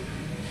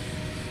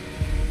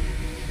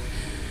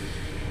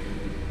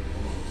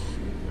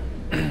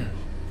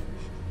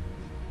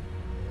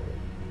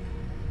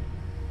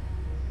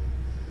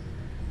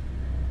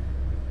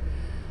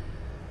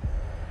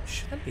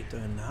 Shouldn't be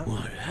doing that.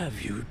 What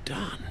have you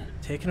done?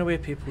 Taking away I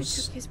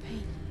people's took his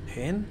pain.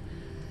 pain?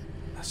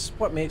 That's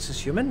what makes us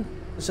human,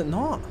 is it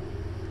not?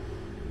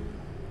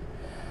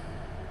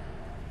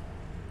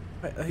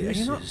 Wait, are This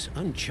you not? is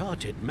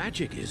uncharted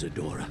magic,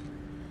 Isadora.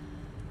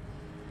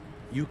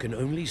 You can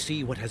only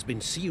see what has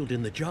been sealed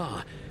in the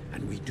jar,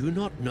 and we do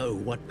not know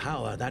what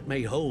power that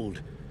may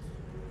hold.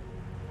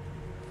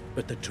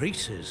 But the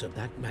traces of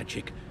that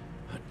magic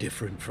are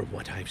different from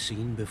what I've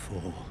seen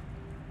before.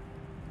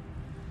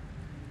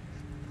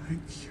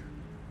 Thank you.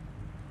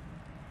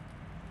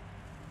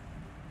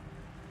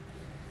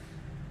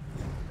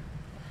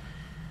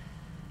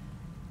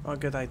 Oh,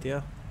 good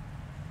idea.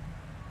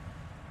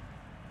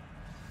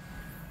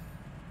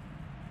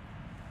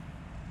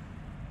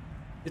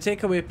 You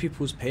take away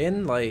people's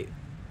pain, like,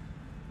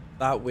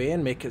 that way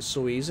and make it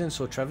so easy and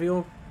so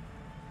trivial.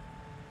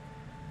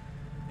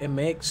 It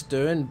makes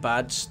doing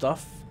bad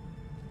stuff,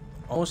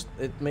 almost,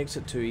 it makes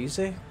it too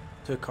easy,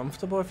 too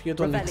comfortable if you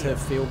don't need to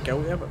feel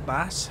guilty about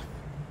that.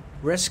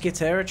 Risky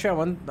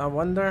territory, I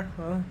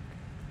wonder.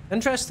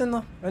 Interesting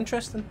though,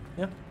 interesting,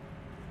 yeah.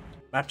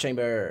 Map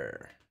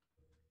chamber.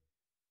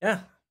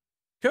 Yeah,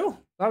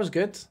 cool. That was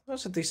good. That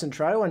was a decent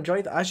trial. I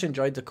actually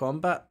enjoyed the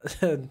combat.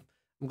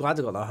 I'm glad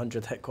I got that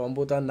 100 hit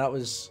combo done. There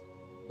was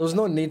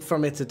no need for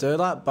me to do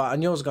that, but I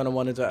knew I was going to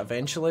want to do it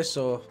eventually,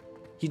 so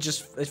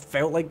it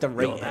felt like the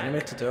right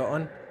enemy to do it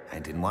on.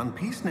 And in one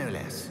piece, no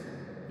less.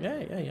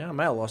 Yeah. I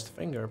might have lost a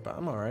finger, but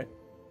I'm alright.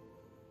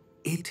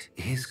 It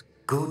is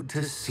good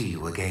to see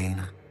you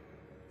again.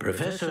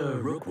 Professor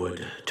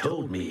Rookwood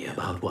told me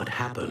about what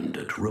happened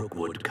at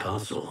Rookwood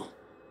Castle.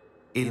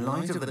 In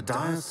light of the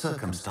dire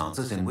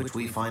circumstances in which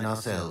we find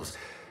ourselves,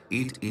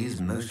 it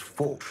is most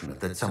fortunate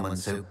that someone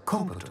so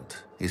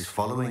competent is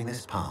following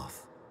this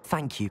path.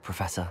 Thank you,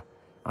 Professor.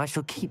 I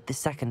shall keep the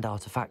second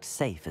artifact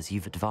safe as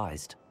you've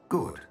advised.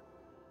 Good.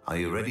 Are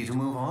you ready to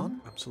move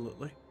on?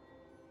 Absolutely.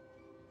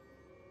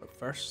 But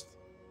first...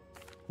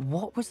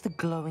 What was the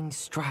glowing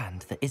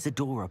strand that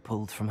Isadora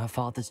pulled from her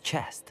father's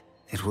chest?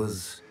 It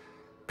was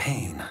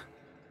pain.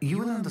 You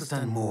will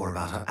understand more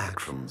about her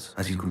actions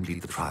as you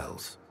complete the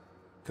trials.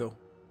 Cool.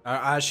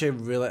 I actually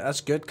really...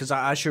 That's good, because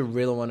I actually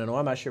really want to know.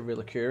 I'm actually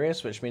really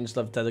curious, which means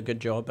they've did a good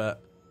job at,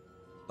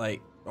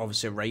 like,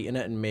 obviously writing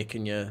it and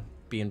making you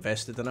be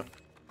invested in it.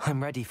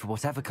 I'm ready for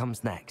whatever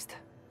comes next.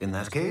 In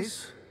that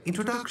case,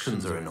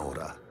 introductions are in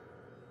order.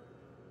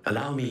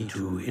 Allow me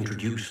to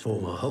introduce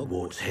former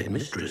Hogwarts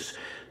headmistress,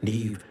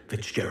 Neve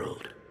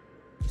Fitzgerald.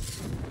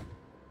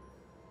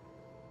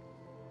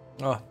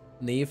 Oh,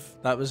 Neve.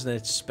 That was the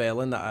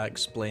spelling that I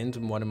explained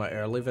in one of my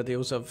early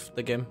videos of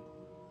the game.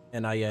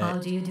 How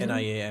do you do?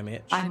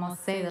 N-I-A-M-H. I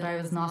must say that I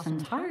was not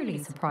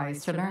entirely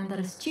surprised to learn that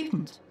a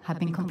student had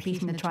been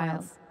completing the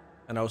trials.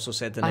 And I also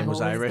said the name I've was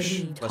always Irish.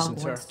 believed Listen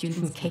to her. Hogwarts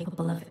students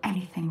capable of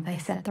anything they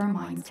set their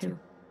minds to.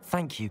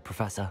 Thank you,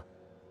 Professor.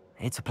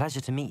 It's a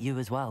pleasure to meet you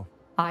as well.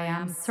 I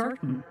am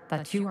certain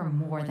that you are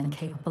more than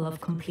capable of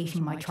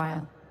completing my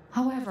trial.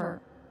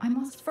 However, I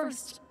must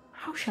first,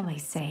 how shall I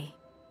say,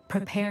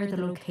 prepare the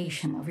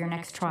location of your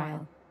next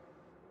trial.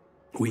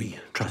 We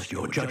trust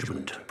your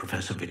judgment,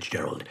 Professor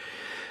Fitzgerald.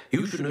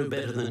 You should know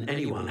better than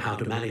anyone how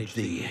to manage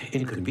the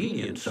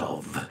inconvenience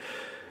of,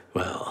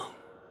 well...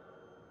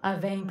 A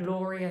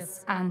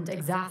vainglorious and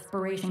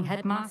exasperating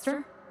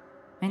headmaster?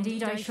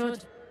 Indeed I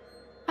should.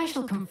 I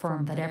shall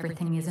confirm that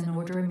everything is in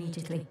order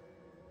immediately.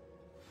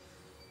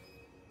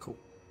 Cool.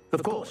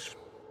 Of course.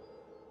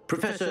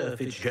 Professor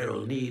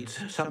Fitzgerald needs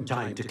some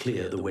time to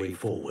clear the way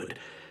forward.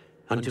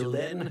 Until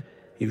then,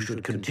 you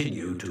should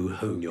continue to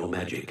hone your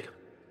magic.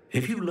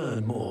 If you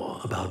learn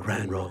more about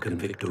Ranrock and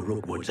Victor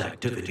Rookwood's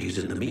activities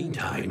in the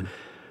meantime,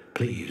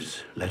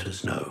 please let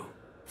us know.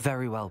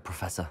 Very well,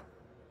 Professor.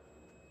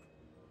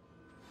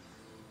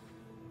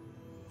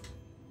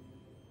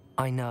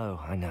 I know.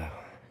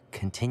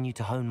 Continue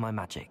to hone my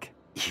magic.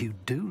 You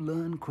do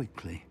learn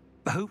quickly.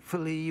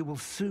 Hopefully you will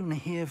soon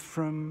hear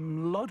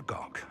from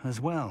Lodgok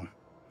as well,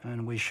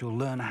 and we shall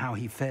learn how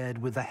he fared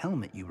with the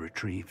helmet you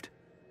retrieved.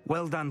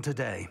 Well done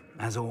today,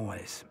 as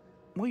always.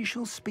 We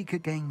shall speak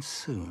again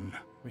soon.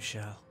 We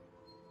shall.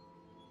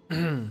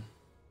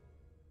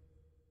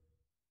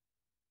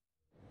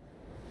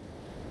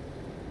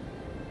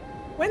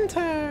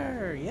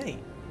 Winter! Yay!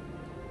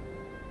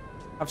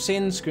 I've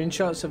seen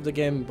screenshots of the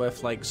game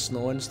with like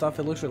snow and stuff.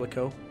 It looks really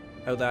cool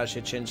how they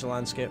actually changed the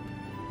landscape.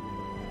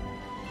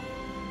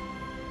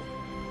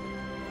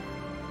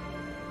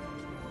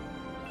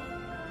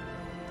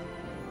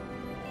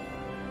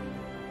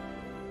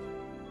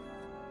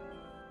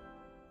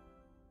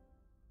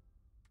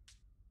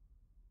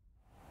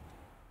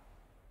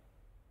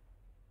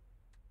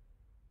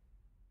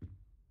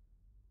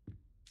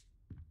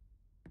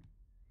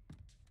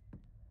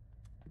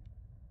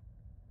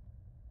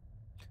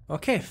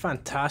 Okay,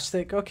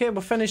 fantastic. Okay,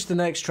 we'll finish the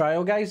next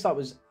trial, guys. That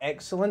was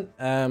excellent.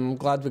 I'm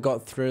glad we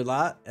got through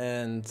that,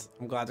 and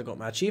I'm glad I got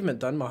my achievement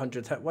done, my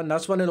 100 hit one.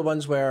 That's one of the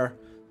ones where,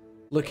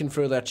 looking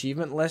through the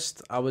achievement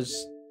list, I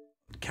was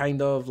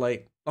kind of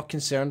like, not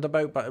concerned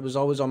about, but it was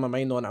always on my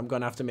mind on I'm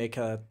going to have to make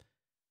a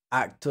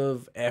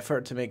active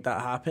effort to make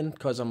that happen,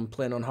 because I'm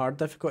playing on hard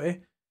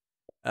difficulty.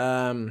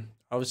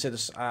 Obviously,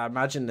 I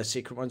imagine the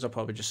secret ones are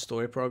probably just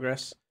story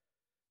progress.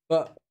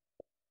 But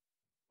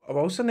I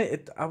also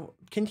need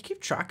can you keep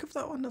track of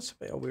that one? That's a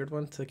bit of a weird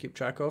one to keep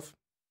track of.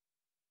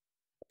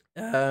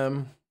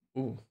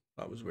 Ooh,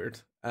 that was weird.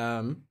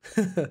 Yeah,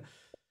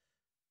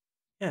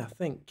 I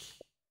think.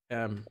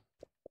 Yeah,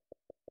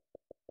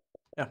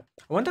 I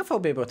wonder if I'll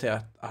be able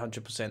to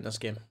 100% this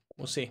game.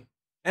 We'll see.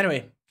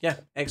 Anyway, yeah,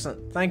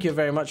 excellent. Thank you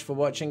very much for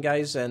watching,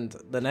 guys. And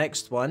the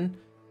next one,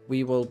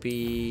 we will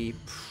be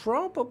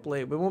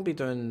we won't be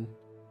doing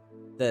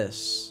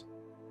this.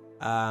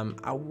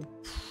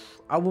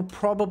 I will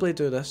probably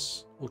do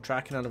this. Oh,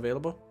 tracking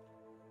unavailable.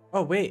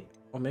 Oh, wait.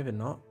 Or maybe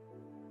not.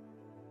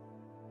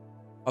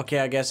 Okay,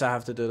 I guess I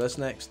have to do this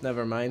next.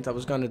 Never mind. I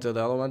was going to do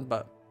the other one,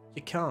 but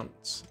you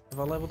can't. Have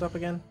I leveled up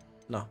again?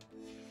 No.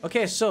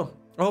 Okay, so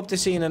I hope to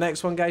see you in the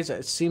next one, guys.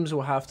 It seems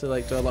we'll have to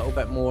like do a little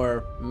bit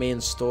more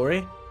main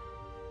story.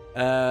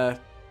 Oh,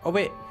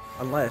 wait.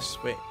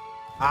 Wait.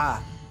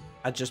 Ah,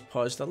 I just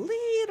paused a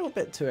little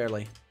bit too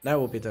early. Now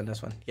we'll be doing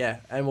this one. Yeah,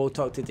 and we'll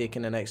talk to Deke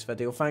in the next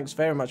video. Thanks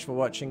very much for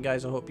watching,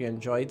 guys. I hope you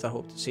enjoyed. I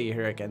hope to see you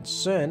here again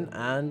soon.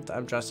 And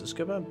I'm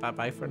DrasticSkuba.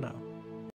 Bye-bye for now.